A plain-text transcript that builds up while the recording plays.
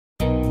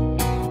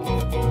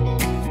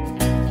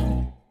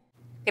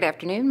Good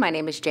afternoon. My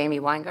name is Jamie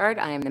Weingard.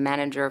 I am the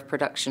Manager of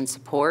Production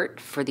Support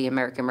for the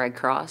American Red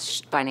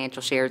Cross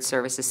Financial Shared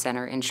Services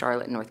Center in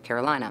Charlotte, North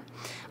Carolina.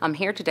 I'm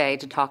here today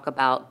to talk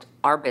about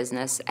our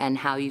business and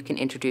how you can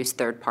introduce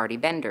third-party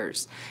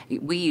vendors.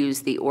 We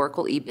use the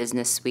Oracle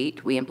eBusiness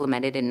Suite. We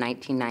implemented in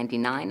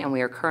 1999, and we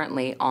are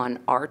currently on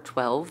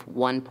R12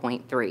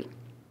 1.3.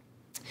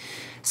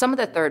 Some of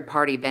the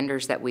third-party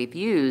vendors that we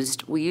use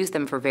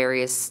them for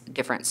various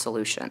different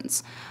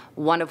solutions,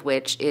 one of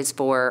which is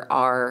for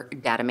our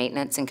data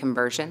maintenance and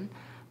conversion.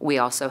 We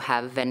also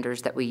have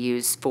vendors that we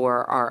use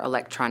for our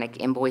electronic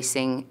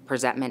invoicing,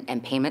 presentment,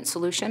 and payment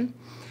solution,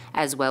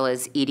 as well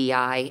as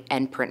EDI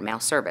and print mail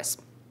service.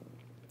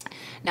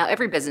 Now,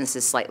 every business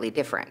is slightly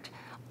different.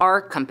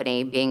 Our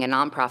company, being a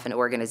nonprofit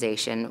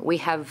organization, we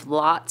have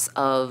lots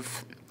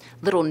of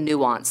little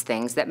nuanced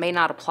things that may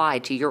not apply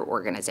to your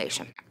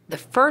organization. The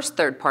first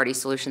third-party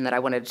solution that I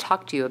wanted to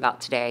talk to you about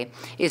today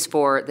is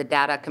for the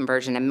data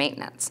conversion and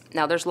maintenance.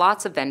 Now, there's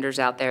lots of vendors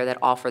out there that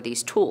offer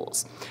these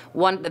tools.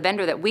 The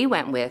vendor that we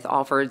went with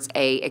offers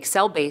a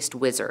Excel-based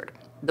wizard.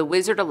 The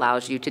wizard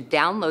allows you to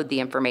download the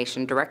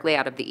information directly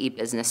out of the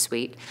eBusiness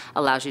Suite,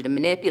 allows you to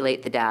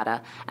manipulate the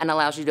data, and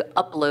allows you to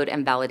upload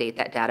and validate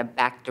that data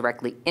back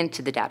directly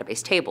into the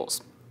database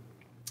tables.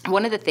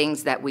 One of the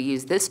things that we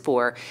use this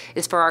for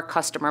is for our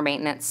customer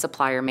maintenance,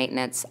 supplier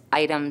maintenance,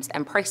 items,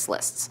 and price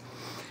lists.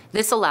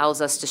 This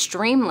allows us to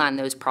streamline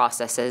those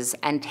processes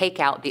and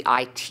take out the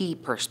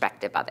IT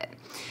perspective of it.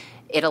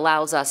 It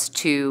allows us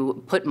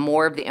to put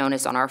more of the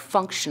onus on our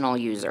functional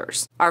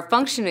users. Our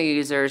functional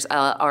users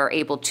are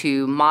able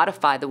to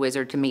modify the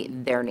wizard to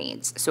meet their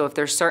needs. So if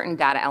there's certain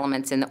data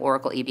elements in the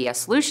Oracle EBS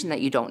solution that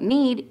you don't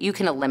need, you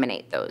can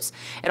eliminate those.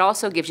 It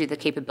also gives you the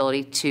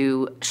capability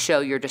to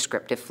show your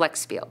descriptive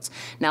flex fields.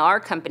 Now,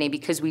 our company,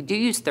 because we do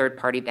use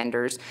third-party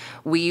vendors,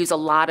 we use a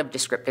lot of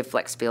descriptive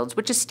flex fields,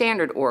 which is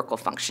standard Oracle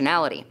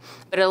functionality.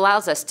 But it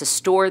allows us to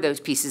store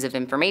those pieces of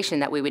information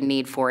that we would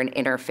need for an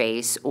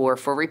interface or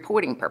for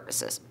reporting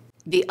purposes.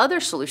 The other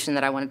solution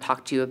that I want to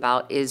talk to you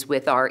about is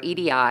with our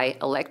EDI,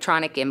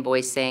 electronic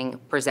invoicing,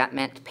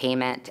 presentment,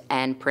 payment,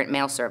 and print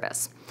mail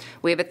service.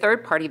 We have a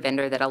third-party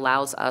vendor that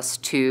allows us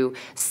to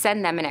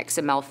send them an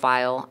XML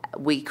file.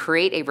 We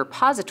create a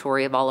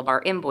repository of all of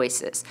our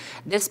invoices.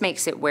 This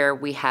makes it where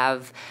we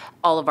have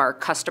all of our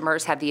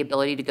customers have the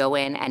ability to go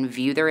in and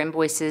view their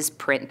invoices,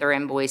 print their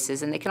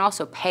invoices, and they can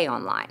also pay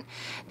online.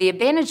 The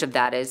advantage of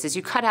that is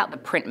you cut out the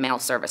print mail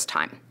service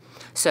time.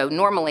 So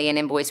normally an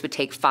invoice would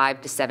take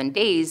 5 to 7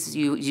 days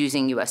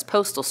using U.S.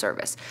 Postal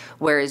Service,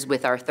 whereas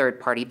with our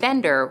third-party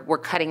vendor, we're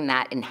cutting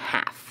that in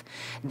half.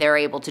 They're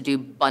able to do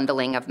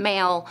bundling of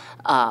mail.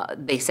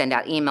 They send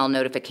out email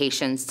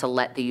notifications to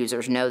let the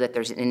users know that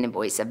there's an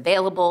invoice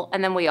available.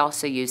 And then we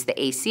also use the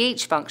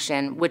ACH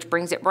function, which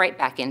brings it right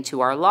back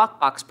into our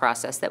lockbox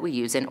process that we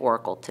use in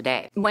Oracle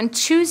today. When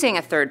choosing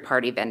a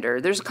third-party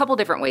vendor, there's a couple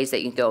different ways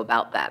that you can go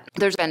about that.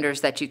 There's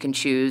vendors that you can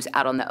choose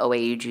out on the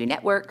OATUG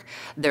network.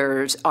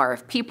 There's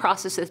RFP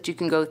processes that you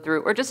can go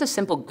through, or just a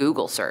simple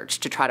Google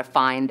search to try to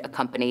find a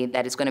company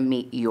that is going to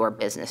meet your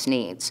business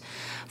needs.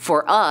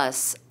 For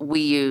us, we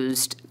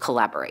used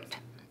Collaborate.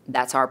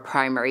 That's our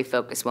primary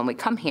focus when we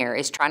come here,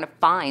 is trying to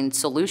find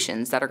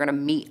solutions that are going to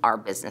meet our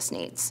business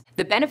needs.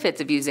 The benefits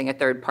of using a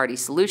third-party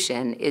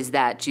solution is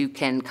that you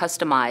can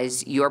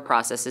customize your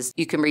processes,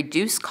 you can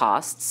reduce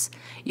costs,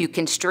 you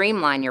can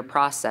streamline your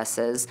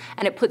processes,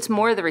 and it puts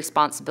more of the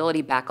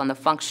responsibility back on the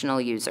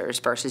functional users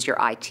versus your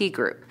IT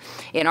group.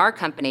 In our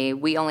company,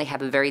 we only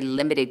have a very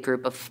limited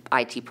group of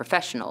IT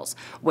professionals,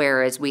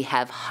 whereas we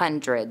have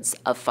hundreds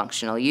of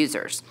functional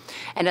users.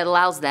 And it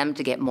allows them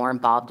to get more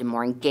involved and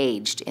more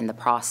engaged in the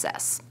process.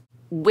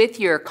 With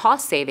your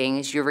cost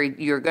savings, you're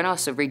going to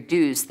also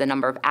reduce the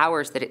number of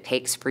hours that it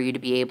takes for you to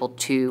be able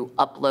to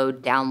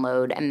upload,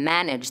 download, and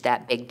manage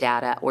that big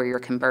data or your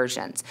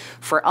conversions.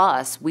 For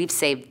us, we've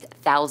saved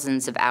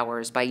thousands of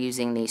hours by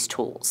using these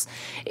tools.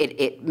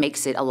 It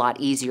makes it a lot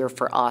easier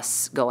for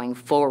us going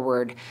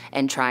forward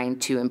and trying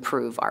to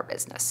improve our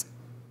business.